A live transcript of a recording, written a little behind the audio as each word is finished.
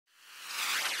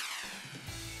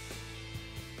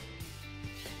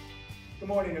Good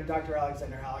morning, I'm Dr.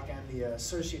 Alexander Halleck. I'm the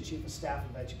Associate Chief of Staff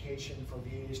of Education for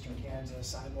VA Eastern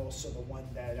Kansas. I'm also the one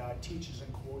that teaches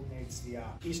and coordinates the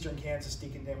Eastern Kansas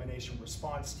Decontamination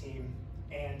Response Team.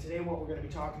 And today what we're going to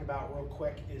be talking about real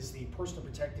quick is the personal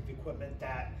protective equipment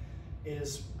that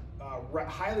is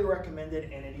highly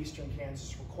recommended and in Eastern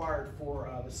Kansas required for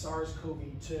the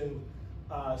SARS-CoV-2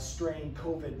 strain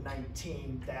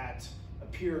COVID-19 that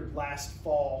appeared last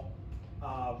fall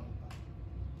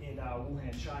in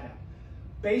Wuhan, China.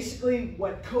 Basically,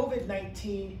 what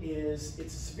COVID-19 is,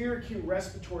 it's a severe acute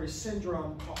respiratory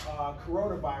syndrome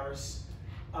coronavirus.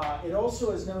 It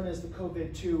also is known as the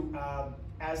COVID-2,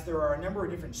 as there are a number of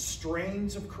different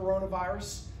strains of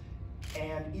coronavirus,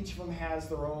 and each of them has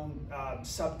their own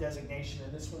sub-designation,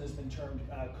 and this one has been termed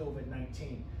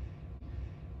COVID-19.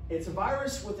 It's a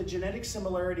virus with a genetic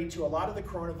similarity to a lot of the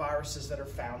coronaviruses that are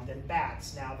found in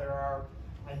bats. Now, there are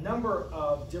a number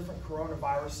of different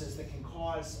coronaviruses that can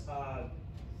cause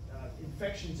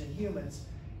infections in humans,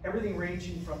 everything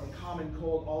ranging from the common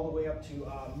cold all the way up to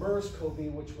MERS-CoV,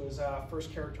 which was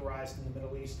first characterized in the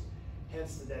Middle East,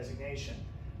 hence the designation.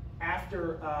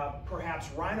 After perhaps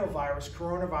rhinovirus,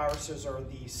 coronaviruses are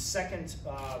the second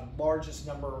largest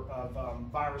number of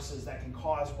viruses that can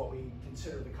cause what we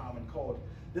consider the common cold.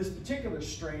 This particular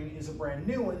strain is a brand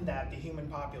new one that the human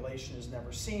population has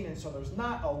never seen, and so there's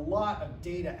not a lot of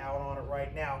data out on it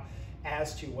right now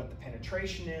as to what the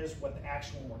penetration is, what the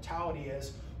actual mortality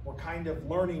is. We're kind of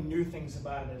learning new things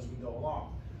about it as we go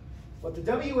along. What the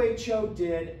WHO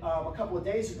did a couple of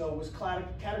days ago was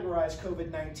categorize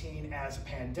COVID-19 as a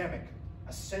pandemic.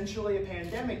 Essentially, a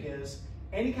pandemic is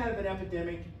any kind of an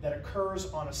epidemic that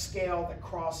occurs on a scale that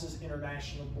crosses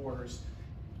international borders,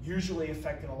 usually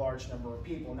affecting a large number of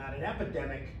people. Now, an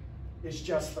epidemic is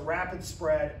just the rapid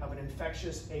spread of an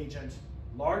infectious agent,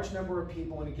 large number of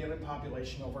people in a given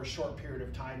population over a short period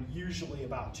of time, usually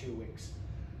about 2 weeks.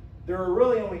 There are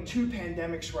really only two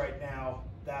pandemics right now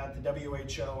that the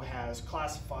WHO has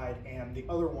classified, and the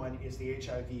other one is the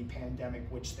HIV pandemic,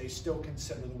 which they still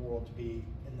consider the world to be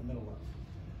in the middle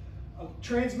of.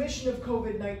 Transmission of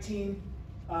COVID-19,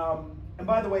 and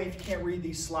by the way, if you can't read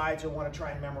these slides or want to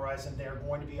try and memorize them, they're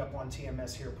going to be up on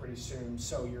TMS here pretty soon,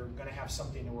 so you're going to have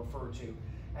something to refer to.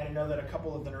 And I know that a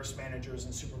couple of the nurse managers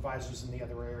and supervisors in the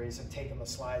other areas have taken the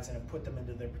slides and have put them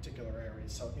into their particular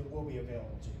areas, so it will be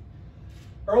available to you.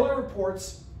 Earlier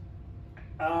reports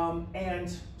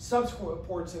and subsequent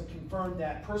reports have confirmed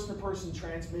that person-to-person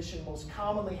transmission most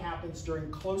commonly happens during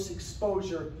close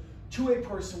exposure to a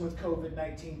person with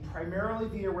COVID-19, primarily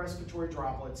via respiratory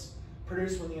droplets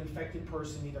produced when the infected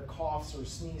person either coughs or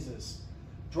sneezes.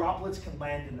 Droplets can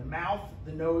land in the mouth,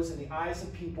 the nose, and the eyes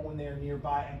of people when they are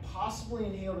nearby, and possibly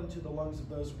inhaled into the lungs of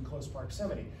those in close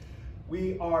proximity.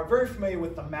 We are very familiar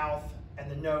with the mouth and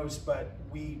the nose, but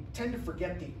we tend to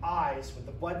forget the eyes with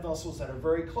the blood vessels that are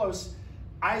very close.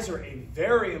 Eyes are a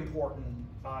very important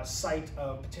site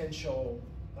of potential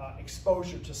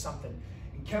exposure to something.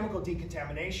 In chemical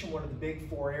decontamination, one of the big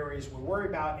four areas we worry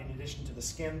about, in addition to the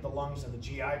skin, the lungs, and the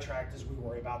GI tract, is we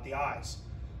worry about the eyes.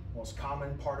 Most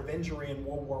common part of injury in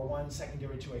World War I,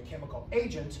 secondary to a chemical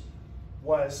agent,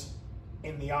 was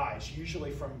in the eyes,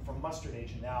 usually from mustard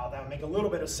agent. Now, that would make a little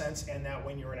bit of sense in that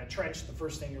when you're in a trench, the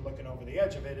first thing you're looking over the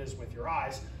edge of it is with your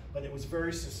eyes, but it was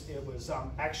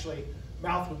actually,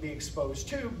 mouth would be exposed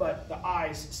too, but the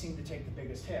eyes seem to take the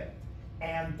biggest hit.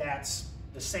 And that's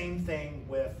the same thing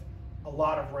with a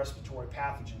lot of respiratory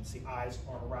pathogens. The eyes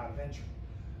are a route of entry.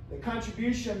 The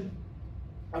contribution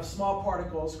of small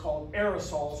particles called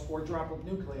aerosols or droplet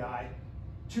nuclei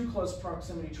to close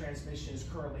proximity transmission is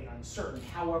currently uncertain.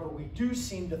 However, we do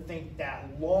seem to think that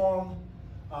long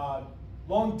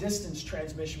distance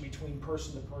transmission between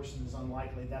person to person is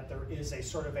unlikely, that there is a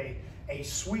sort of a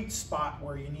sweet spot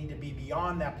where you need to be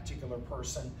beyond that particular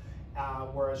person,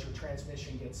 whereas your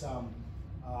transmission gets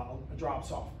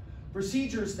drops off.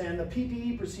 Procedures then, the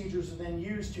PPE procedures are then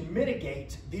used to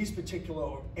mitigate these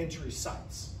particular entry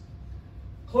sites.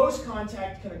 Close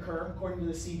contact can occur, according to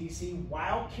the CDC,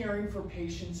 while caring for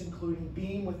patients, including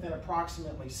being within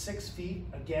approximately 6 feet,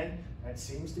 again, that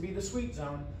seems to be the sweet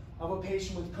zone, of a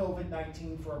patient with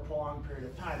COVID-19 for a prolonged period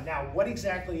of time. Now, what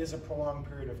exactly is a prolonged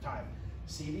period of time?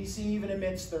 CDC even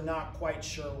admits they're not quite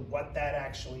sure what that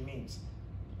actually means.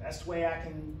 The best way I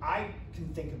can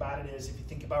think about it is if you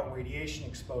think about radiation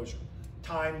exposure,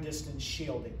 time, distance,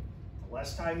 shielding. The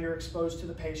less time you're exposed to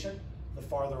the patient, the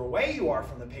farther away you are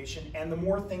from the patient, and the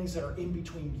more things that are in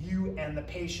between you and the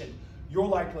patient, your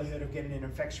likelihood of getting an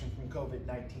infection from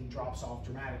COVID-19 drops off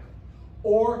dramatically.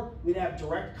 Or we'd have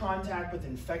direct contact with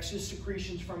infectious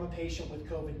secretions from a patient with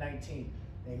COVID-19.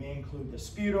 They may include the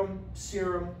sputum,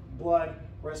 serum, blood,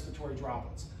 respiratory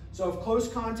droplets. So if close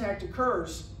contact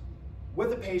occurs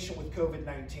with a patient with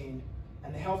COVID-19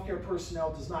 and the healthcare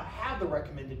personnel does not have the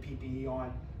recommended PPE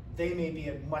on, they may be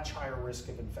at much higher risk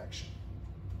of infection.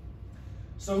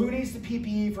 So who needs the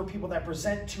PPE for people that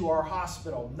present to our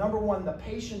hospital? Number one, the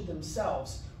patient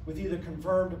themselves with either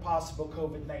confirmed or possible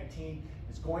COVID-19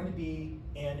 is going to be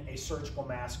in a surgical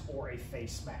mask or a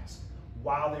face mask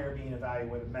while they're being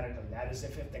evaluated medically. That is,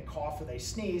 if they cough or they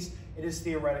sneeze, it is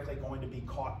theoretically going to be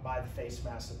caught by the face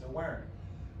mask that they're wearing.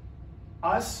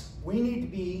 We need to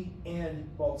be in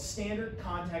both standard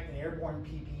contact and airborne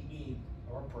PPE,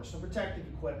 or personal protective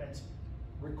equipment,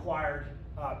 required.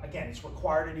 Again, it's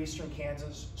required at Eastern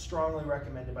Kansas, strongly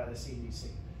recommended by the CDC.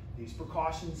 These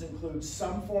precautions include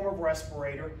some form of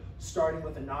respirator, starting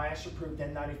with a NIOSH-approved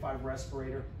N95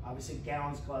 respirator, obviously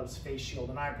gowns, gloves, face shield,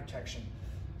 and eye protection.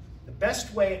 The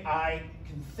best way I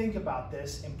can think about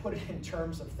this and put it in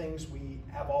terms of things we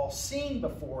have all seen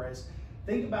before is,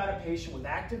 think about a patient with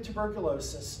active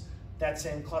tuberculosis that's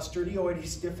in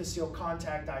Clostridioides difficile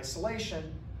contact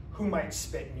isolation who might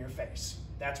spit in your face.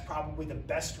 That's probably the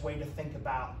best way to think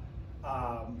about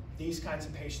these kinds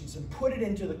of patients and put it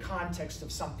into the context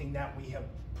of something that we have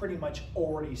pretty much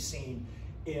already seen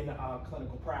in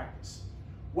clinical practice.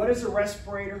 What is a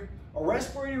respirator? A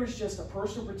respirator is just a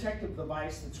personal protective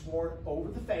device that's worn over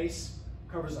the face,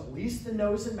 covers at least the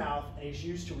nose and mouth, and is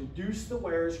used to reduce the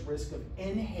wearer's risk of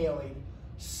inhaling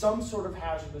some sort of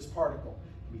hazardous particle.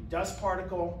 It could be dust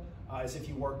particle, as if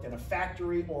you worked in a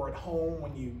factory or at home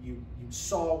when you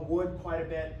saw wood quite a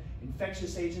bit.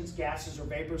 Infectious agents, gases, or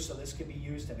vapors, so this could be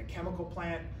used in a chemical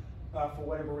plant for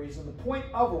whatever reason. The point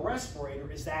of a respirator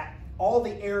is that all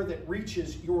the air that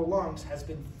reaches your lungs has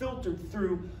been filtered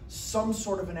through some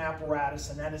sort of an apparatus,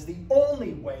 and that is the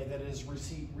only way that it has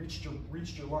reached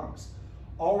your lungs.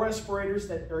 All respirators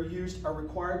that are used are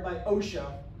required by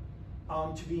OSHA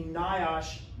to be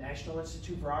NIOSH, National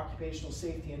Institute for Occupational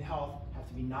Safety and Health, have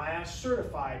to be NIOSH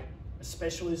certified,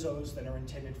 especially those that are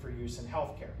intended for use in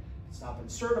healthcare. If it's not been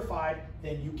certified,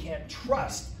 then you can't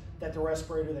trust that the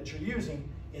respirator that you're using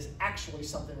is actually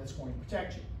something that's going to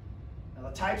protect you. Now,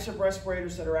 the types of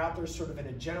respirators that are out there sort of in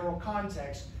a general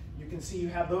context, you can see you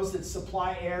have those that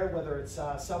supply air, whether it's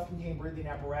self-contained breathing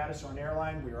apparatus or an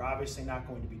airline. We are obviously not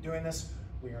going to be doing this.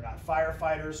 We are not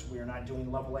firefighters. We are not doing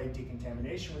level A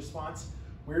decontamination response.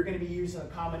 We're going to be using a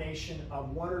combination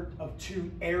of one or of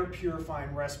two air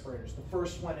purifying respirators. The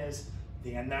first one is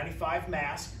the N95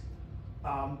 mask.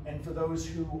 And for those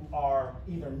who are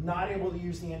either not able to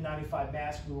use the N95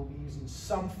 mask, we will be using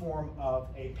some form of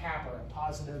a PAPR, a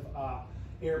positive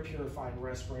air purifying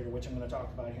respirator, which I'm going to talk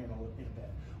about here in a bit.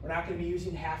 We're not going to be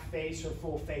using half face or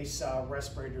full face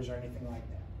respirators or anything like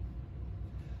that.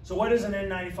 So what is an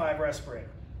N95 respirator?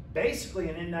 Basically,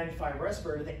 an N95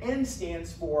 respirator, the N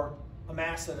stands for a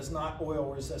mask that is not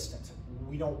oil resistant.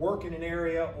 We don't work in an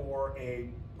area or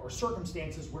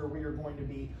circumstances where we are going to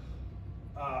be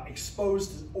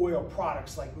exposed to oil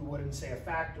products like we would in, say, a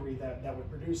factory that would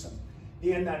produce them. The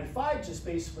N95 just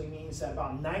basically means that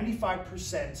about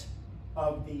 95%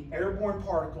 of the airborne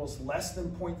particles less than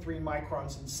 0.3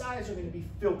 microns in size are going to be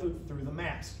filtered through the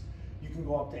mask. You can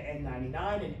go up to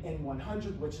N99 and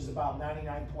N100, which is about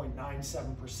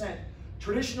 99.97%.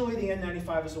 Traditionally, the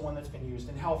N95 is the one that's been used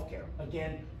in healthcare.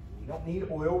 Again, you don't need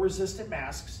oil-resistant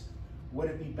masks. Would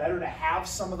it be better to have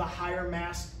some of the higher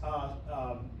mask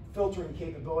filtering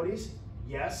capabilities?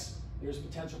 Yes, there's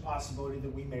potential possibility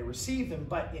that we may receive them,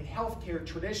 but in healthcare,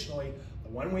 traditionally, the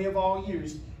one we have all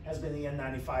used has been the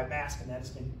N95 mask, and that has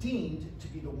been deemed to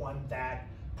be the one that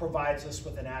provides us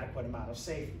with an adequate amount of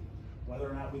safety. Whether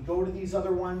or not we go to these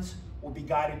other ones will be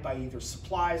guided by either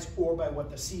supplies or by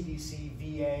what the CDC,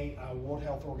 VA, World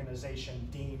Health Organization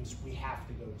deems we have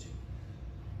to go to.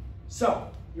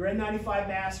 So, your N95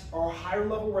 mask or higher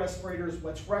level respirators,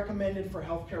 what's recommended for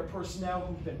healthcare personnel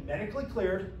who've been medically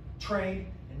cleared, trained,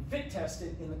 and fit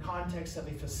tested in the context of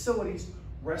a facility's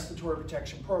respiratory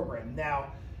protection program.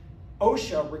 Now,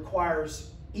 OSHA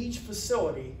requires each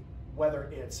facility, whether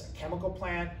it's a chemical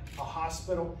plant, a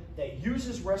hospital, that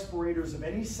uses respirators of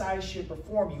any size, shape, or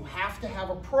form, you have to have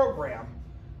a program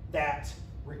that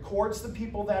records the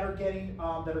people that are getting,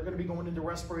 that are going to be going into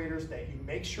respirators, that you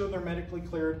make sure they're medically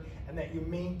cleared, and that you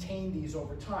maintain these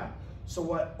over time. So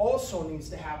what also needs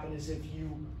to happen is if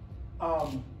you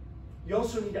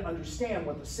also need to understand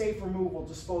what the safe removal,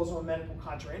 disposal, and medical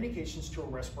contraindications to a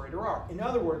respirator are. In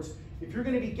other words, if you're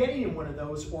going to be getting in one of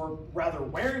those, or rather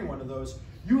wearing one of those,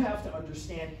 you have to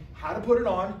understand how to put it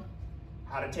on,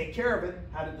 how to take care of it,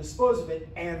 how to dispose of it,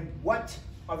 and what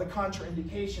are the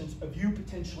contraindications of you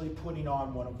potentially putting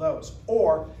on one of those.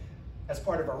 Or as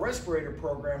part of our respirator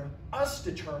program, us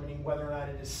determining whether or not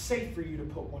it is safe for you to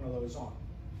put one of those on.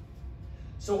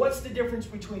 So what's the difference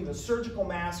between the surgical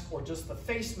mask or just the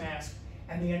face mask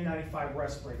and the N95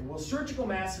 respirator? Well, surgical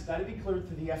masks have got to be cleared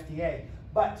through the FDA,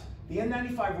 but the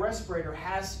N95 respirator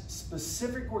has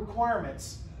specific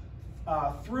requirements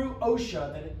through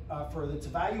OSHA that for its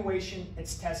evaluation,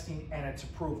 its testing, and its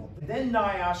approval. Then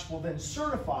NIOSH will then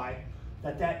certify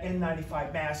that that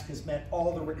N95 mask has met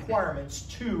all the requirements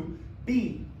to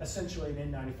be essentially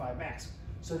an N95 mask.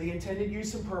 So the intended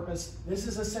use and purpose, this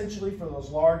is essentially for those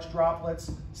large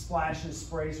droplets, splashes,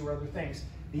 sprays, or other things.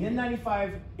 The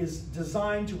N95 is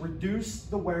designed to reduce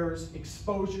the wearer's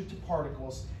exposure to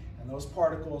particles, and those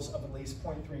particles of at least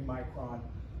 0.3 micron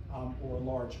or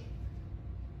larger.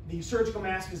 The surgical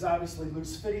mask is obviously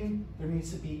loose fitting. There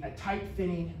needs to be a tight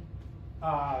fitting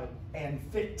and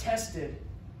fit tested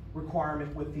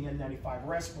requirement with the N95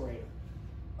 respirator.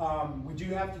 We do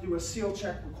have to do a seal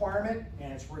check requirement,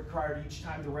 and it's required each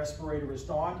time the respirator is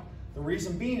donned. The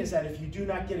reason being is that if you do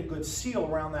not get a good seal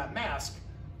around that mask,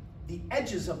 the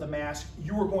edges of the mask,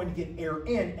 you are going to get air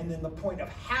in, and then the point of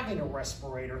having a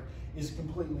respirator is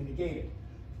completely negated.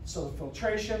 So the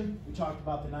filtration, we talked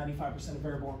about the 95% of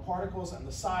airborne particles and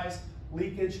the size,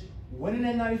 leakage. When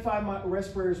an N95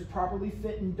 respirator is properly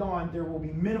fit and donned, there will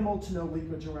be minimal to no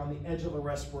leakage around the edge of the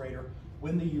respirator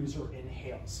when the user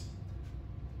inhales.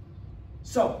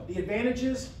 So the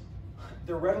advantages,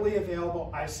 they're readily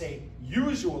available. I say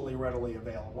usually readily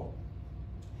available.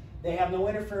 They have no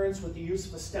interference with the use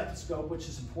of a stethoscope, which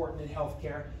is important in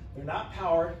healthcare. They're not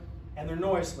powered and they're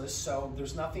noiseless, so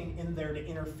there's nothing in there to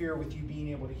interfere with you being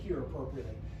able to hear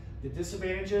appropriately. The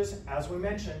disadvantages, as we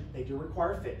mentioned, they do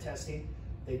require fit testing.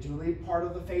 They do leave part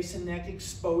of the face and neck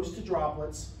exposed to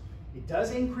droplets. It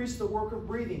does increase the work of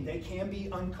breathing. They can be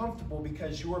uncomfortable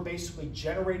because you are basically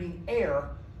generating air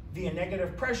via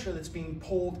negative pressure that's being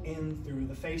pulled in through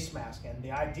the face mask. And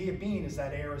the idea being is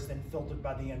that air is then filtered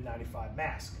by the N95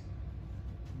 mask.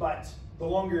 But the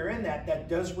longer you're in that, that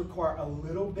does require a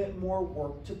little bit more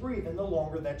work to breathe. And the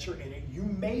longer that you're in it, you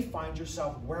may find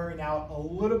yourself wearing out a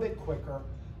little bit quicker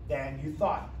than you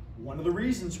thought. One of the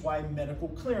reasons why medical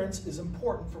clearance is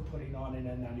important for putting on an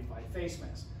N95 face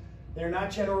mask. They're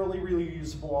not generally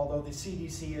reusable, although the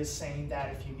CDC is saying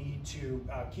that if you need to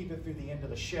keep it through the end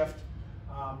of the shift,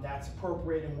 that's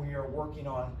appropriate, and we are working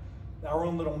on our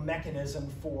own little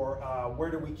mechanism for where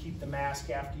do we keep the mask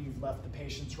after you've left the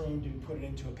patient's room. Do you put it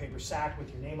into a paper sack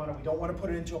with your name on it? We don't want to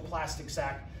put it into a plastic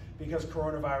sack because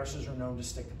coronaviruses are known to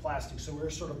stick to plastic, so we're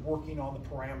sort of working on the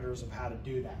parameters of how to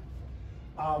do that.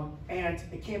 And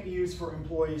it can't be used for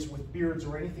employees with beards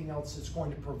or anything else that's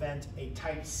going to prevent a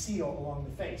tight seal along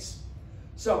the face.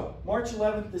 So March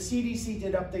 11th, the CDC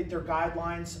did update their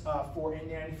guidelines for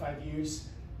N95 use.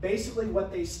 Basically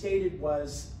what they stated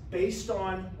was based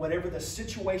on whatever the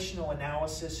situational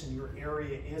analysis in your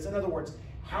area is. In other words,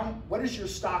 what is your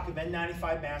stock of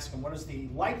N95 mask and what is the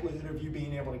likelihood of you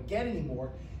being able to get any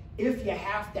more? If you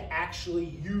have to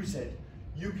actually use it,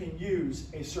 you can use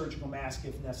a surgical mask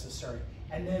if necessary.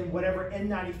 And then whatever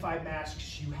N95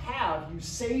 masks you have, you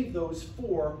save those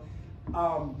for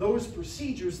those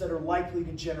procedures that are likely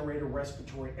to generate a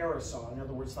respiratory aerosol. In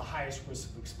other words, the highest risk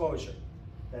of exposure.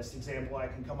 Best example I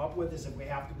can come up with is if we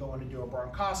have to go in and do a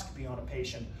bronchoscopy on a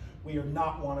patient, we are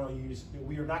not going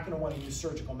to want to use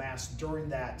surgical masks during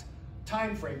that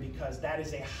time frame because that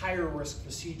is a higher risk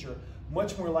procedure,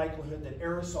 much more likelihood that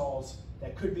aerosols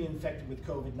that could be infected with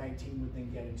COVID-19 would then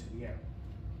get into the air.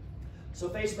 So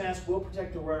face masks will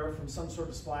protect the wearer from some sort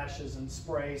of splashes and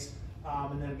sprays,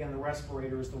 and then again the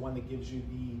respirator is the one that gives you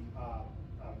the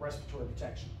respiratory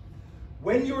protection.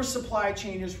 When your supply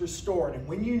chain is restored and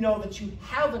when you know that you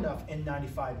have enough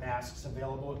N95 masks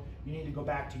available, you need to go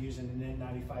back to using an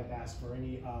N95 mask for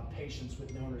any patients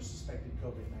with known or suspected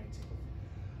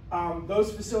COVID-19.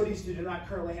 Those facilities who do not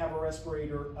currently have a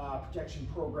respirator protection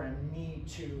program need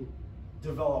to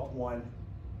develop one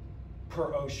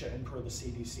per OSHA and per the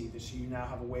CDC. So you now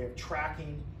have a way of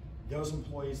tracking those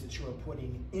employees that you are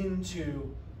putting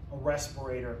into a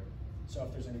respirator. So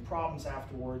if there's any problems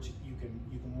afterwards, you can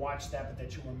watch that, but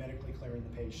that you are medically clearing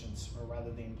the patients, or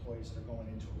rather the employees that are going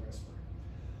into a respirator.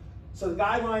 So the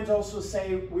guidelines also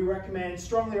say we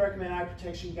strongly recommend eye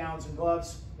protection gowns and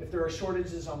gloves. If there are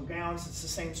shortages on gowns, it's the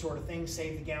same sort of thing.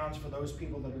 Save the gowns for those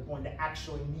people that are going to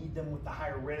actually need them with the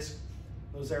higher risk.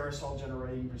 Those aerosol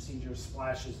generating procedures,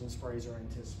 splashes and sprays are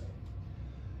anticipated.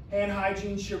 Hand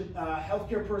hygiene,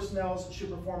 healthcare personnel should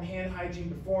perform hand hygiene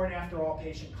before and after all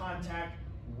patient contact,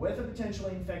 with a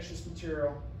potentially infectious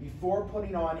material before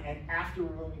putting on and after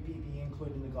removing PPE,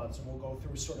 including the gloves. And we'll go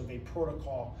through sort of a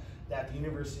protocol that the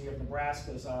University of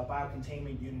Nebraska's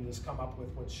biocontainment unit has come up with,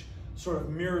 which sort of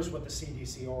mirrors what the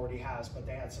CDC already has, but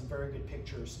they had some very good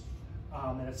pictures,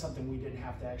 and it's something we didn't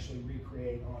have to actually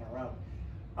recreate on our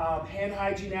own. Hand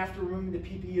hygiene after removing the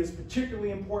PPE is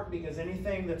particularly important because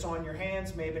anything that's on your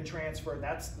hands may have been transferred.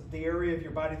 That's the area of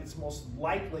your body that's most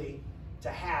likely to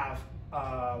have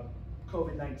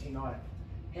COVID-19 on it.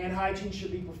 Hand hygiene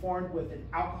should be performed with an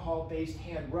alcohol-based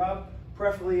hand rub,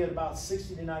 preferably at about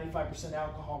 60 to 95%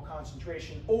 alcohol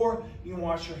concentration, or you can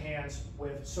wash your hands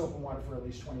with soap and water for at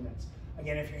least 20 minutes.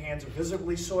 Again, if your hands are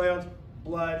visibly soiled,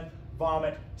 blood,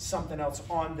 vomit, something else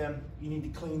on them, you need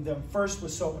to clean them first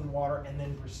with soap and water and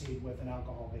then proceed with an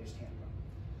alcohol-based hand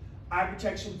rub. Eye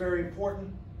protection, very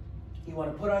important. You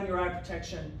want to put on your eye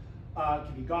protection. It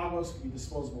can be goggles, it can be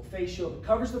disposable face shield. It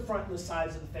covers the front and the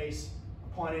sides of the face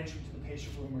upon entry to the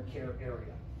patient room or care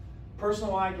area.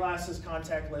 Personal eyeglasses,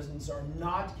 contact lenses are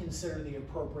not considered the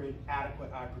appropriate,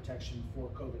 adequate eye protection for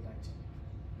COVID-19.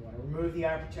 You want to remove the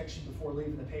eye protection before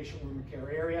leaving the patient room or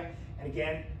care area. And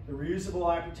again, the reusable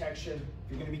eye protection,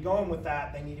 if you're going to be going with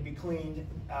that, they need to be cleaned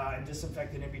and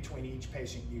disinfected in between each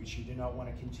patient use. You do not want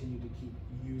to continue to keep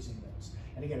using those.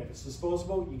 And again, if it's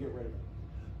disposable, you get rid of it.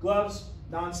 Gloves,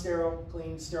 non-sterile,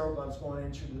 clean, sterile gloves going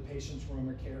into the patient's room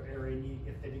or care area.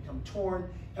 If they become torn,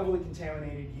 heavily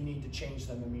contaminated, you need to change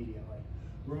them immediately.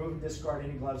 Remove and discard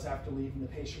any gloves after leaving the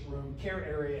patient room, care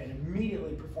area, and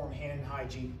immediately perform hand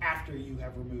hygiene after you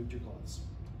have removed your gloves.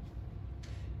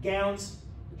 Gowns,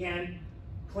 again,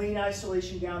 clean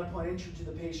isolation gown upon entry to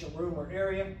the patient room or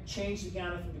area. Change the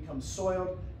gown if it becomes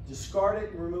soiled. Discard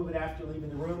it and remove it after leaving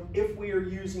the room. If we are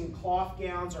using cloth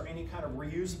gowns or any kind of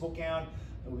reusable gown,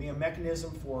 there will be a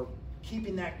mechanism for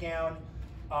keeping that gown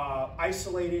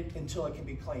isolated until it can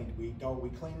be cleaned. We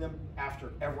clean them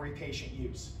after every patient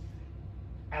use.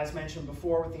 As mentioned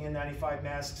before with the N95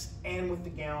 masks and with the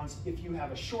gowns, if you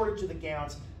have a shortage of the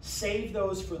gowns, save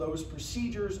those for those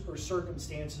procedures or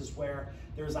circumstances where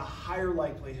there's a higher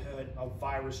likelihood of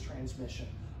virus transmission.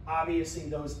 Obviously,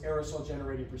 those aerosol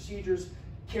generated procedures,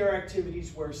 care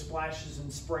activities where splashes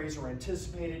and sprays are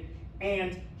anticipated,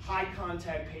 and high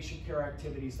contact patient care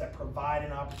activities that provide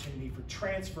an opportunity for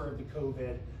transfer of the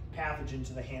COVID pathogen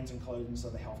to the hands and clothing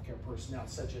of the healthcare personnel,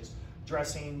 such as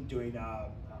dressing,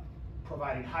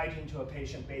 providing hygiene to a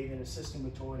patient, bathing, assisting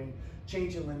with toileting,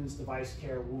 changing linens, device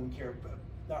care, wound care.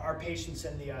 Our patients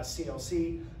in the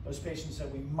CLC, those patients that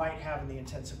we might have in the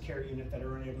intensive care unit that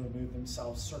are unable to move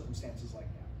themselves, circumstances like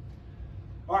that.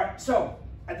 All right, so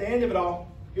at the end of it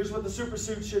all, here's what the super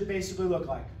suit should basically look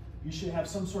like. You should have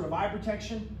some sort of eye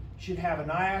protection, you should have a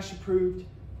NIOSH approved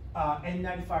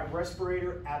N95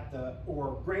 respirator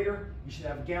or greater, you should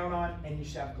have a gown on, and you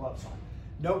should have gloves on.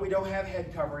 Note we don't have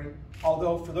head covering,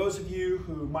 although for those of you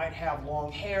who might have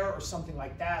long hair or something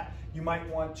like that, you might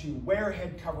want to wear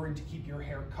head covering to keep your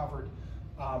hair covered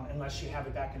unless you have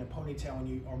it back in a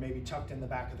ponytail or maybe tucked in the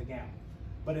back of the gown.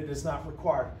 But it is not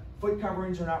required. Foot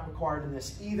coverings are not required in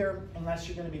this either, unless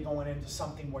you're going to be going into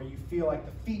something where you feel like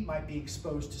the feet might be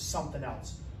exposed to something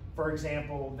else. For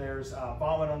example, there's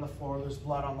vomit on the floor, there's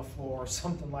blood on the floor, or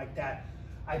something like that.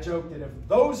 I joke that if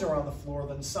those are on the floor,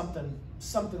 then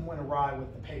something went awry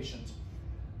with the patient.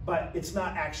 But it's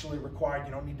not actually required.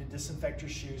 You don't need to disinfect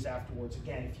your shoes afterwards.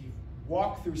 Again, if you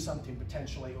walk through something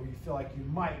potentially, or you feel like you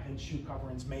might, then shoe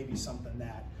coverings may be something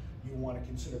that you want to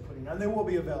consider putting on. They will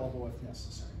be available if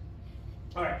necessary.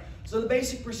 All right, so the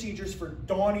basic procedures for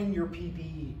donning your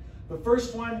PPE. The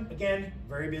first one, again,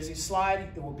 very busy slide.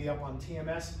 It will be up on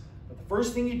TMS. But the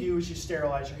first thing you do is you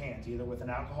sterilize your hands, either with an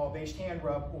alcohol-based hand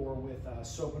rub or with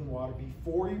soap and water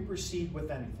before you proceed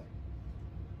with anything.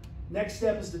 Next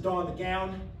step is to don the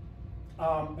gown.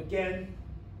 Again,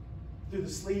 through the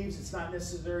sleeves, it's not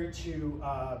necessary to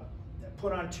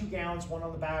put on two gowns, one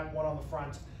on the back, one on the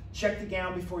front. Check the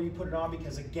gown before you put it on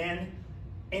because, again,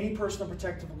 any personal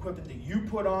protective equipment that you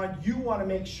put on, you want to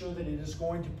make sure that it is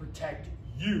going to protect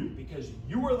you because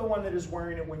you are the one that is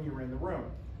wearing it when you're in the room.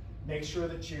 Make sure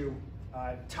that you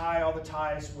tie all the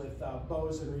ties with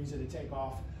bows that are easy to take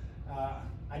off.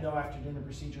 I know after doing the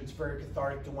procedure, it's very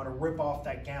cathartic to want to rip off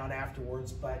that gown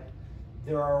afterwards, but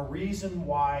there are a reason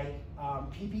why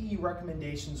PPE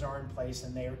recommendations are in place,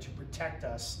 and they are to protect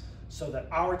us so that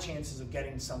our chances of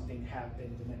getting something have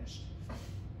been diminished.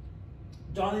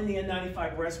 Donning the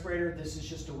N95 respirator, this is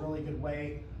just a really good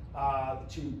way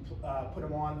to put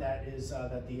them on that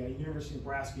the University of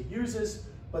Nebraska uses.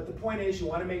 But the point is you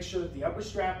want to make sure that the upper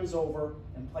strap is over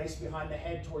and placed behind the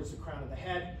head towards the crown of the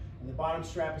head. And the bottom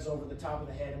strap is over the top of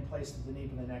the head and placed at the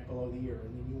nape of the neck below the ear.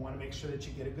 And then you want to make sure that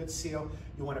you get a good seal.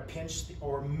 You want to pinch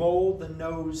or mold the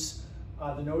nose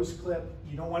clip.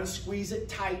 You don't want to squeeze it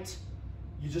tight.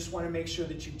 You just want to make sure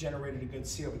that you've generated a good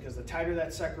seal, because the tighter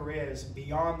that sucker is,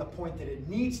 beyond the point that it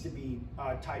needs to be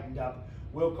tightened up,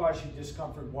 will cause you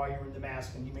discomfort while you're in the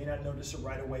mask, and you may not notice it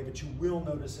right away, but you will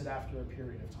notice it after a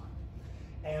period of time.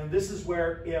 And this is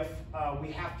where, if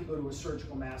we have to go to a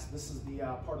surgical mask, this is the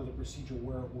part of the procedure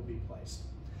where it will be placed.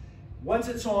 Once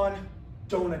it's on,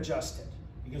 don't adjust it,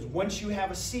 because once you have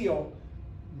a seal,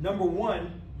 number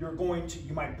one,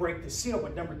 you might break the seal,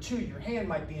 but number two, your hand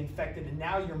might be infected, and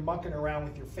now you're mucking around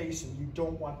with your face, and you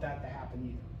don't want that to happen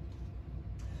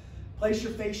either. Place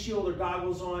your face shield or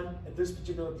goggles on at this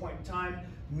particular point in time.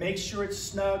 Make sure it's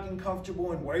snug and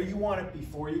comfortable and where you want it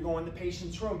before you go in the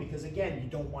patient's room, because again, you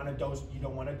don't want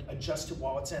to adjust it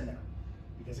while it's in there.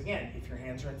 Because again, if your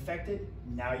hands are infected,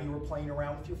 now you are playing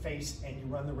around with your face, and you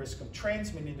run the risk of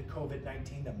transmitting the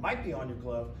COVID-19 that might be on your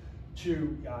glove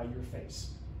to your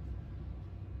face.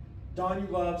 Don your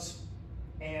gloves,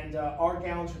 and our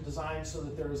gowns are designed so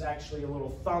that there is actually a little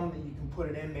thumb that you can put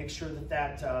it in. Make sure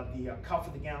that the cuff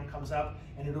of the gown comes up,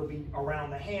 and it'll be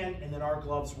around the hand, and then our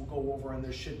gloves will go over, and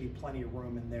there should be plenty of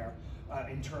room in there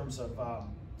in terms of a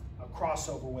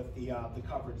crossover with the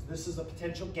coverage. This is a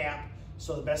potential gap,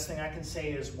 so the best thing I can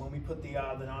say is when we put the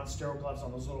non-sterile gloves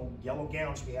on those little yellow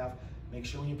gowns we have, make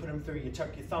sure when you put them through, you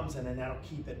tuck your thumbs in, and that'll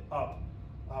keep it up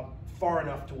far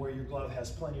enough to where your glove has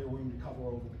plenty of room to cover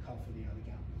over the cuff of the other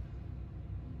gown.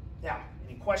 Now,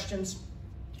 any questions?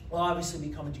 We'll obviously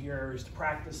be coming to your areas to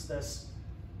practice this,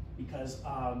 because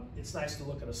it's nice to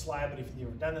look at a slide, but if you've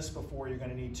never done this before, you're going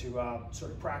to need to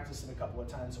sort of practice it a couple of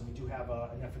times, and we do have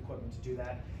enough equipment to do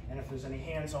that. And if there's any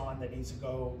hands-on that needs to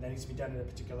be done in a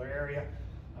particular area,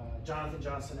 Jonathan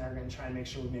Johnson and I are going to try and make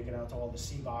sure we make it out to all the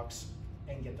C-box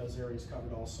and get those areas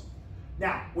covered also.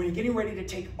 Now, when you're getting ready to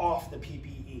take off the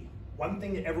PPE, one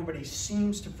thing that everybody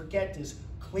seems to forget is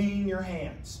clean your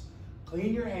hands.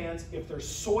 Clean your hands. If they're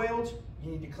soiled,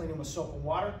 you need to clean them with soap and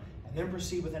water, and then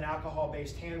proceed with an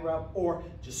alcohol-based hand rub, or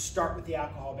just start with the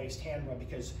alcohol-based hand rub,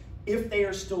 because if they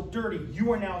are still dirty,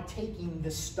 you are now taking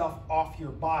this stuff off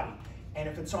your body. And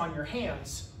if it's on your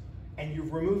hands and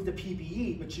you've removed the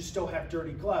PPE, but you still have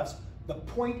dirty gloves, the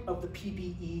point of the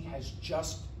PPE has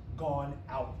just gone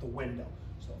out the window.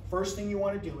 So the first thing you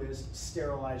want to do is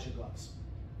sterilize your gloves.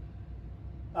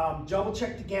 Double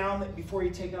check the gown before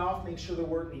you take it off. Make sure there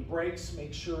weren't any breaks.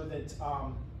 Make sure that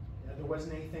there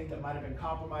wasn't anything that might have been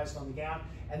compromised on the gown.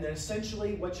 And then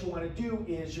essentially what you want to do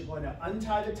is you're going to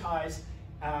untie the ties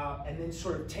and then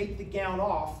sort of take the gown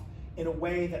off in a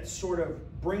way that sort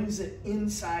of brings it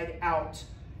inside out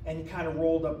and kind of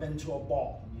rolled up into a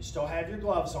ball. You still have your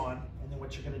gloves on, and then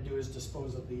what you're going to do is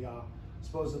dispose of the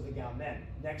gown then.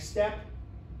 Next step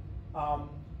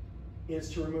is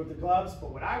to remove the gloves,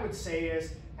 but what I would say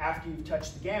is after you've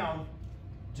touched the gown,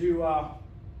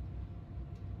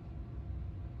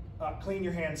 clean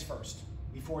your hands first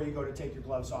before you go to take your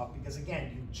gloves off, because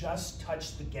again, you just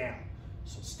touched the gown.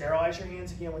 So sterilize your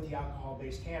hands again with the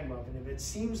alcohol-based hand rub, and if it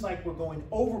seems like we're going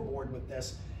overboard with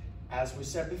this, as we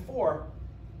said before,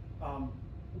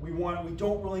 we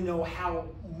don't really know how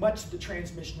much the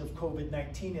transmission of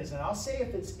COVID-19 is. And I'll say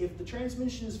if the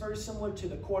transmission is very similar to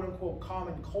the quote-unquote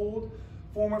common cold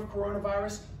form of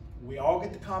coronavirus, we all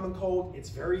get the common cold, it's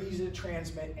very easy to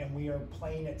transmit, and we are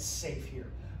playing it safe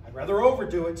here. I'd rather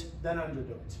overdo it than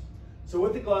underdo it. So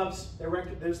with the gloves,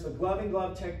 there's the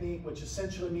glove-in-glove technique, which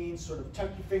essentially means sort of tuck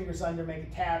your fingers under, make a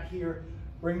tab here,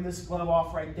 bring this glove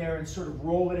off right there, and sort of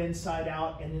roll it inside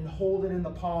out, and then hold it in the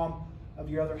palm of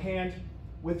your other hand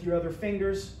with your other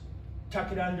fingers,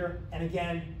 tuck it under, and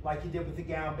again, like you did with the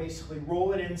gown, basically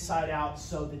roll it inside out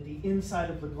so that the inside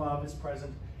of the glove is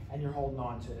present and you're holding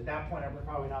on to it. At that point, I would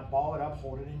probably not ball it up,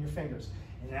 hold it in your fingers.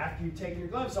 And after you've taken your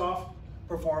gloves off,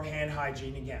 perform hand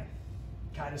hygiene again.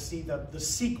 Kind of see the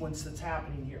sequence that's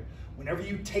happening here. Whenever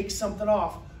you take something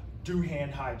off, do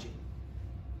hand hygiene.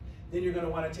 Then you're going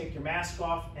to want to take your mask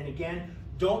off, and again,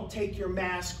 don't take your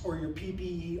mask or your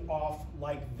PPE off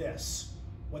like this.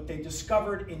 What they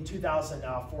discovered in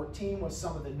 2014 was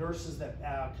some of the nurses that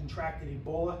contracted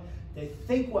Ebola, they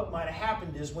think what might have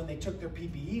happened is when they took their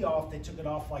PPE off, they took it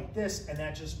off like this, and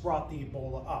that just brought the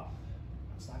Ebola up.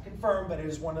 It's not confirmed, but it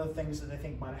is one of the things that they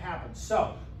think might have happened.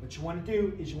 So what you want to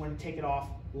do is you want to take it off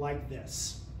like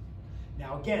this.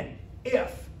 Now again,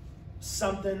 if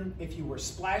you were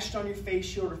splashed on your face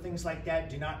shield or things like that,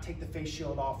 do not take the face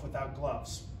shield off without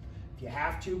gloves. If you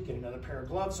have to, get another pair of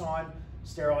gloves on,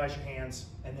 sterilize your hands,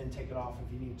 and then take it off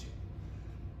if you need to.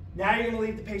 Now you're going to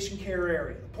leave the patient care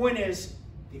area. The point is,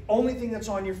 The only thing that's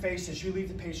on your face as you leave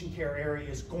the patient care area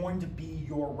is going to be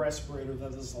your respirator.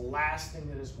 That is the last thing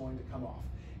that is going to come off.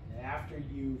 And after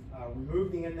you've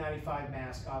removed the N95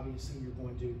 mask, obviously you're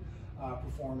going to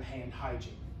perform hand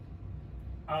hygiene.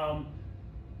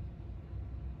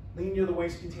 Lean near the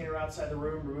waste container outside the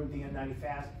room, remove the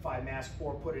N95 mask,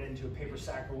 or put it into a paper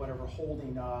sack or whatever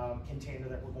holding container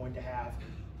that we're going to have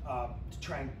to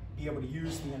try and be able to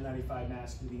use the N95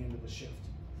 mask through the end of the shift.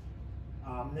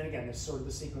 And then again, this is sort of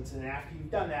the sequence, and then after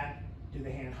you've done that, do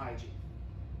the hand hygiene.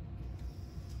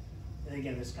 And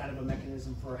again, this is kind of a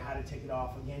mechanism for how to take it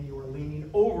off. Again, you are leaning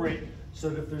over it so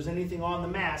that if there's anything on the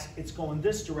mask, it's going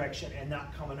this direction and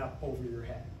not coming up over your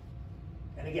head.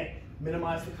 And again,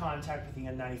 minimize the contact with the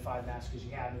N95 mask as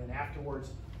you have, and then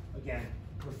afterwards, again,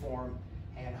 perform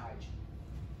hand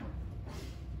hygiene.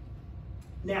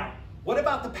 Now, what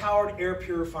about the powered air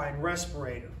purifying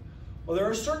respirator? Well, there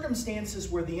are circumstances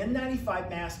where the N95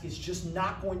 mask is just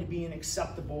not going to be an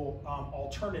acceptable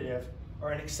alternative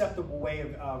or an acceptable way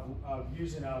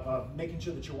of making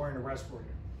sure that you're wearing a respirator.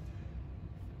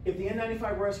 If the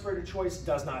N95 respirator choice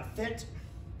does not fit,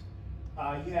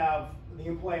 the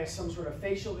employee has some sort of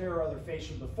facial hair or other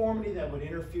facial deformity that would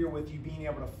interfere with you being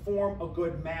able to form a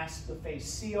good mask-to-face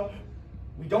seal.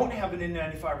 We don't have an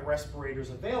N95 respirators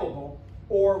available,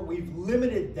 or we've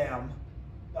limited them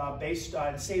based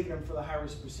on saving them for the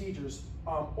high-risk procedures,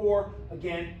 or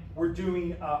again, we're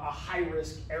doing a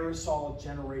high-risk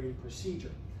aerosol-generated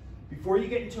procedure. Before you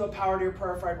get into a powered air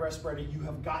purified respirator, you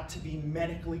have got to be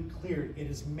medically cleared. It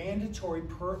is mandatory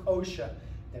per OSHA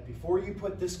that before you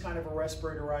put this kind of a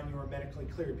respirator on, you are medically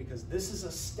cleared, because this is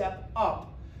a step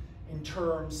up in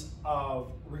terms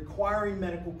of requiring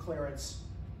medical clearance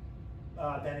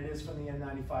than it is from the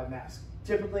N95 mask.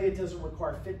 Typically, it doesn't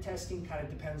require fit testing, kind of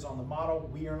depends on the model.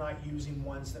 We are not using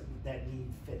ones that need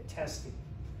fit testing.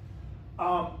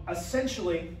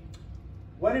 Essentially,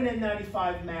 what an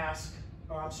N95 mask,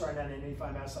 or I'm sorry, not an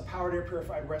N95 mask, a powered air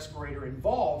purified respirator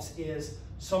involves is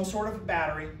some sort of a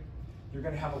battery. You're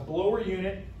going to have a blower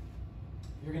unit.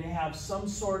 You're going to have some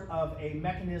sort of a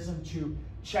mechanism to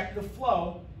check the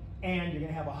flow, and you're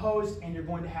going to have a hose, and you're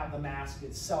going to have the mask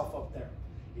itself up there.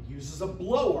 It uses a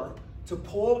blower to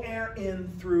pull air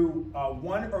in through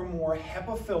one or more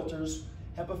HEPA filters.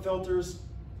 HEPA filters,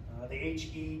 the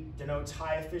HE denotes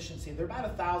high efficiency. They're about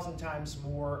 1,000 times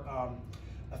more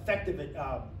effective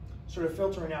at sort of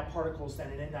filtering out particles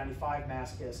than an N95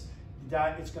 mask is.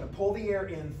 It's going to pull the air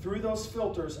in through those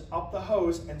filters up the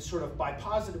hose and sort of by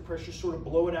positive pressure sort of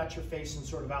blow it out your face and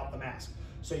sort of out the mask.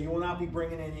 So you will not be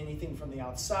bringing in anything from the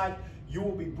outside. You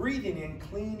will be breathing in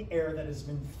clean air that has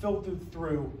been filtered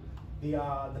through the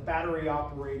battery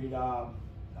operated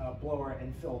blower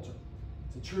and filter.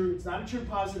 It's not a true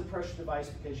positive pressure device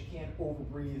because you can't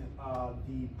overbreathe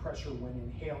the pressure when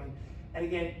inhaling. And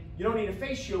again, you don't need a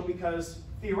face shield because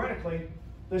theoretically,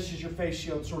 this is your face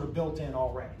shield sort of built in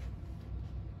already.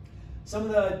 Some of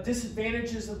the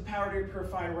disadvantages of the powered air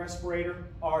purifying respirator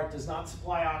are it does not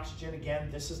supply oxygen. Again,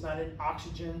 this is not an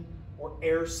oxygen or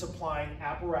air supplying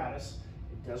apparatus.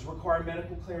 It does require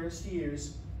medical clearance to use.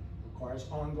 It requires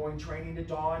ongoing training to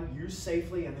don, use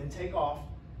safely, and then take off.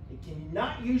 It can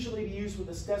not usually be used with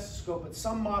a stethoscope, but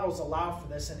some models allow for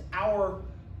this, and our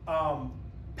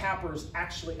PAPRs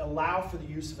actually allow for the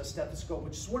use of a stethoscope,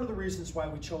 which is one of the reasons why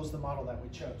we chose the model that we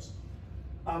chose.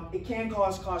 It can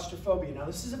cause claustrophobia. Now,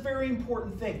 this is a very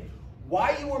important thing.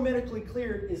 Why you are medically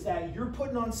cleared is that you're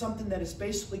putting on something that is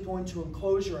basically going to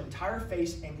enclose your entire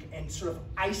face and sort of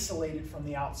isolate it from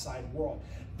the outside world.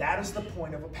 That is the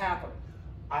point of a PAPR.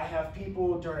 I have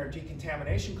people during our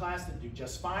decontamination class that do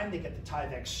just fine. They get the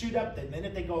Tyvek suit up. The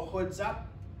minute they go hoods up,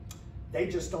 they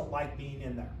just don't like being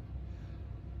in there.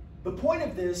 The point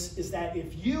of this is that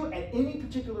if you at any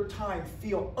particular time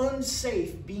feel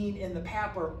unsafe being in the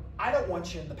PAPR, I don't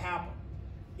want you in the PAPR.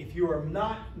 If you are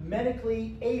not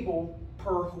medically able,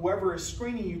 per whoever is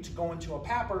screening you, to go into a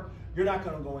PAPR, you're not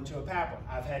going to go into a PAPR.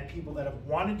 I've had people that have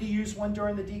wanted to use one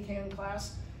during the decan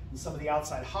class. In some of the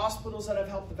outside hospitals that I've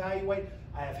helped evaluate,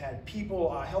 I have had people,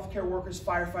 healthcare workers,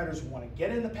 firefighters, who want to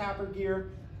get in the PAPR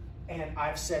gear, and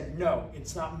I've said, no,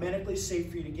 it's not medically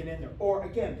safe for you to get in there. Or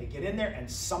again, they get in there and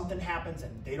something happens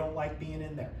and they don't like being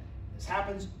in there. This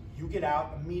happens, you get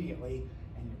out immediately,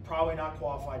 and you're probably not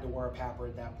qualified to wear a PAPR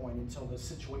at that point until the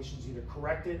situation's either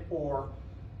corrected or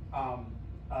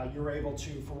you're able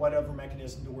to, for whatever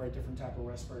mechanism, to wear a different type of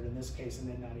respirator, in this case an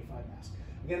N95 mask.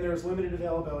 Again, there's limited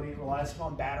availability. It relies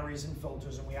upon batteries and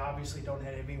filters, and we obviously don't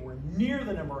have anywhere near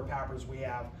the number of PAPRs we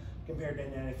have compared to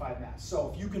an N95 mask.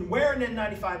 So if you can wear an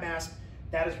N95 mask,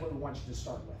 that is what we want you to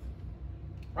start with.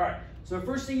 All right, so the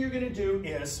first thing you're going to do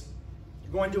is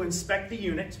you're going to inspect the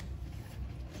unit.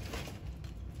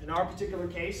 In our particular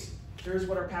case, here's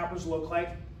what our PAPRs look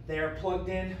like. They are plugged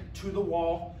in to the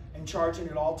wall and charging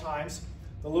at all times.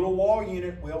 The little wall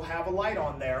unit will have a light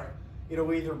on there.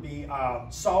 It'll either be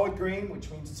solid green, which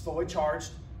means it's fully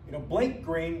charged. It'll blink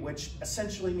green, which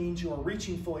essentially means you are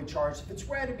reaching fully charged. If it's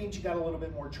red, it means you got a little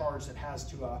bit more charge that has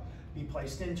to be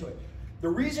placed into it. The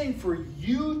reason for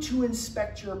you to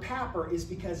inspect your PAPR is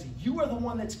because you are the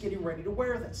one that's getting ready to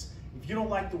wear this. If you don't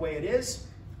like the way it is,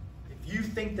 if you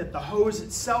think that the hose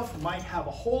itself might have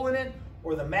a hole in it,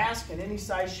 or the mask in any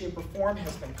size, shape, or form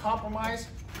has been compromised,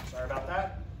 sorry about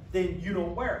that, then you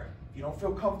don't wear it. If you don't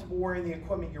feel comfortable wearing the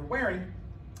equipment you're wearing,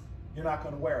 you're not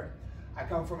going to wear it. I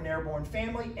come from an airborne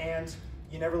family, and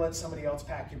you never let somebody else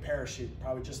pack your parachute.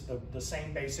 Probably just the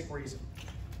same basic reason.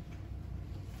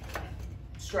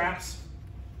 Straps,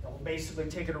 that will basically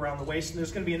take it around the waist, and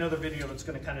there's going to be another video that's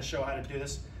going to kind of show how to do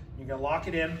this. You're going to lock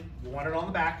it in. You want it on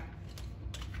the back.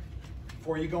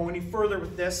 Before you go any further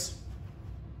with this,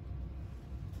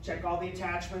 check all the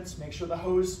attachments, make sure the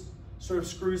hose sort of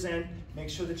screws in, make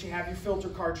sure that you have your filter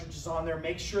cartridges on there,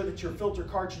 make sure that your filter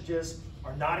cartridges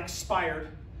are not expired,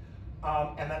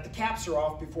 and that the caps are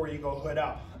off before you go hood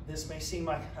up. This may seem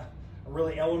like a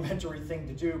really elementary thing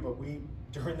to do, but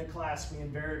during the class, we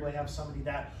invariably have somebody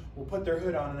that will put their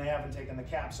hood on and they haven't taken the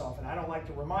caps off, and I don't like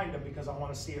to remind them because I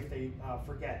want to see if they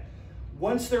forget.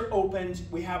 Once they're opened,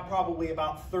 we have probably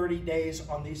about 30 days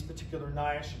on these particular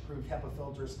NIOSH approved HEPA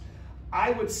filters.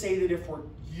 I would say that if we're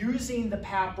using the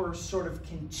PAPR sort of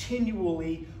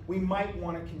continually, we might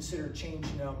want to consider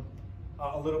changing them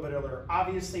a little bit earlier.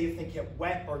 Obviously, if they get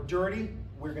wet or dirty,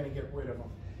 we're going to get rid of them.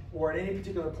 Or at any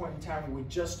particular point in time, we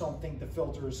just don't think the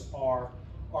filters are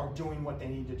doing what they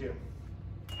need to do.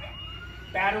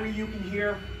 Battery, you can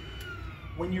hear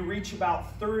when you reach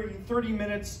about 30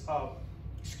 minutes of,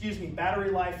 battery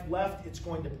life left, it's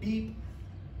going to beep.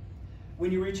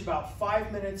 When you reach about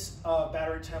 5 minutes of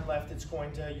battery time left,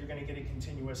 you're going to get a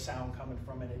continuous sound coming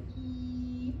from it.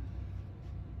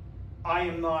 I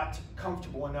am not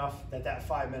comfortable enough that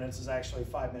 5 minutes is actually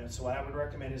 5 minutes. So what I would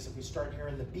recommend is if we start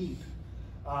hearing the beep,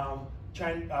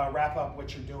 try and wrap up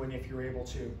what you're doing if you're able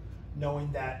to,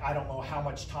 knowing that I don't know how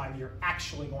much time you're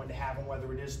actually going to have and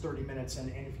whether it is 30 minutes. And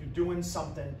if you're doing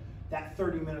something, that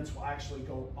 30 minutes will actually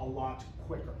go a lot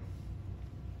quicker.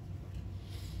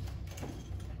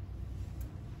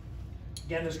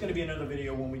 Again, there's going to be another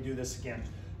video when we do this again.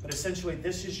 But essentially,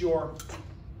 this is your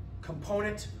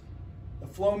component, the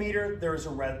flow meter. There's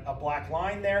a black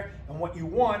line there. And what you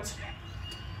want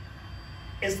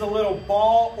is the little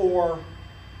ball, or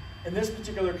in this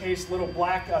particular case, little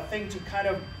black thing to kind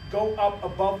of go up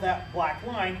above that black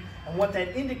line. And what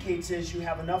that indicates is you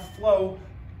have enough flow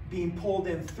being pulled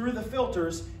in through the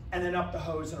filters and then up the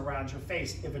hose and around your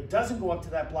face. If it doesn't go up to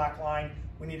that black line,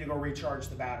 we need to go recharge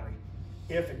the battery.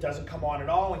 If it doesn't come on at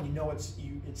all and you know it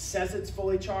says it's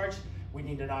fully charged, we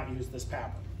need to not use this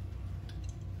PAPR.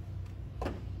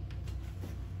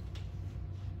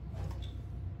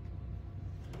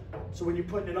 So when you're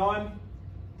putting it on,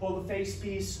 pull the face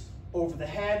piece over the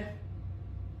head,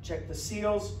 check the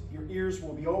seals, your ears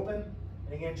will be open.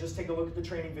 And again, just take a look at the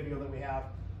training video that we have.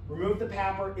 Remove the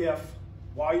PAPR if,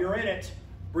 while you're in it,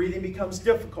 breathing becomes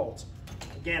difficult.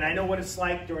 Again, I know what it's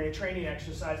like during a training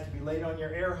exercise to be laid on your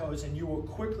air hose, and you will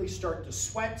quickly start to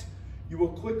sweat. You will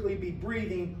quickly be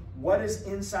breathing what is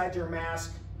inside your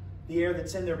mask, the air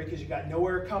that's in there, because you got no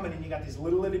air coming and you got these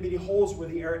little itty bitty holes where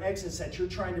the air exits that you're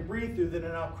trying to breathe through that are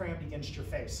now cramped against your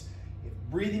face. If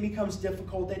breathing becomes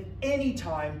difficult at any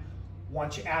time,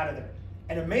 want you out of there.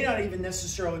 And it may not even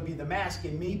necessarily be the mask,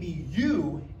 it may be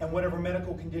you and whatever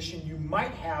medical condition you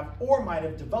might have or might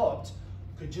have developed.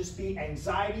 Could just be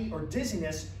anxiety or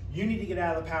dizziness. You need to get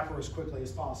out of the PAPR as quickly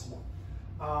as possible.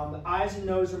 The eyes and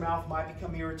nose or mouth might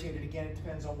become irritated. Again, it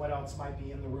depends on what else might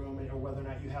be in the room or whether or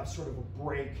not you have sort of a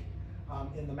break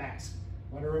in the mask.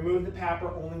 Want to remove the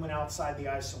PAPR only when outside the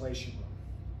isolation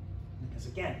room. Because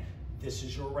again, this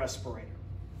is your respirator.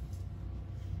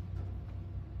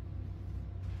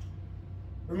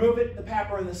 Remove the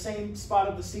PAPR in the same spot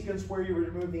of the sequence where you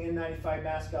would remove the N95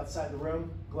 mask outside the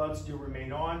room. Gloves do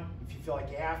remain on. If you feel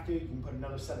like you have to, you can put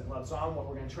another set of gloves on. What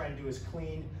we're going to try and do is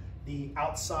clean the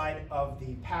outside of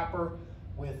the PAPR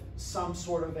with some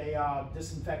sort of a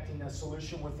disinfecting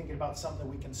solution. We're thinking about something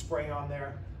that we can spray on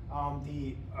there.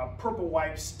 The purple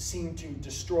wipes seem to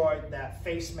destroy that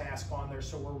face mask on there,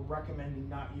 so we're recommending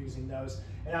not using those.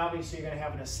 And obviously you're going to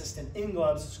have an assistant in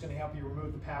gloves that's going to help you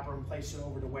remove the PAPR and place it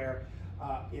over to where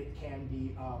it can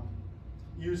be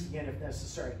used again if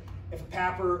necessary. If a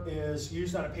PAPR is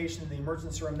used on a patient in the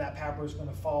emergency room, that PAPR is going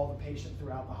to follow the patient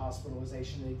throughout the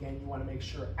hospitalization. And again, you want to make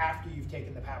sure after you've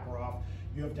taken the PAPR off,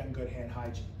 you have done good hand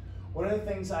hygiene. One of the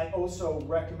things I also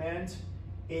recommend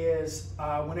is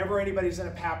whenever anybody's in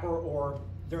a PAPR or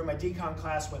during my decon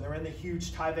class, when they're in the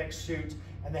huge Tyvek suit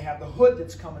and they have the hood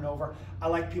that's coming over, I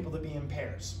like people to be in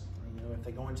pairs. You know, if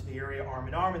they go into the area arm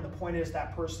in arm, and the point is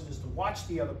that person is to watch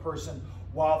the other person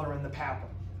while they're in the PAPR.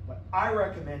 What I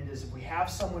recommend is if we have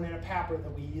someone in a PAPR,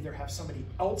 that we either have somebody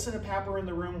else in a PAPR in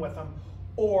the room with them,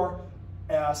 or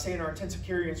say in our intensive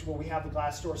care units where we have the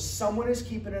glass doors, someone is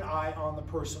keeping an eye on the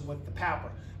person with the PAPR.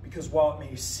 Because while it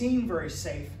may seem very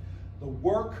safe, the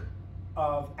work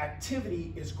of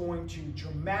activity is going to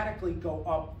dramatically go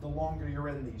up the longer you're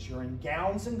in these. You're in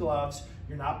gowns and gloves,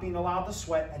 you're not being allowed to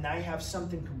sweat, and now you have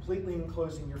something completely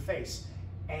enclosing your face.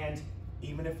 And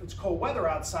even if it's cold weather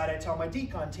outside, I tell my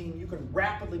decon team, you can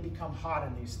rapidly become hot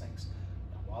in these things.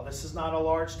 Now, while this is not a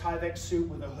large Tyvek suit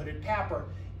with a hooded PAPR,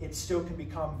 it still can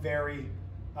become very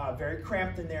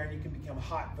cramped in there, and you can become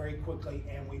hot very quickly.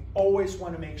 And we always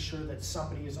want to make sure that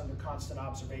somebody is under constant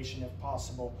observation, if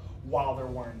possible, while they're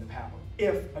wearing the PAPR,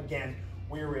 if, again,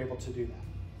 we are able to do that.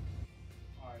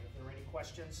 All right, if there are any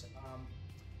questions,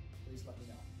 please let me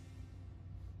know.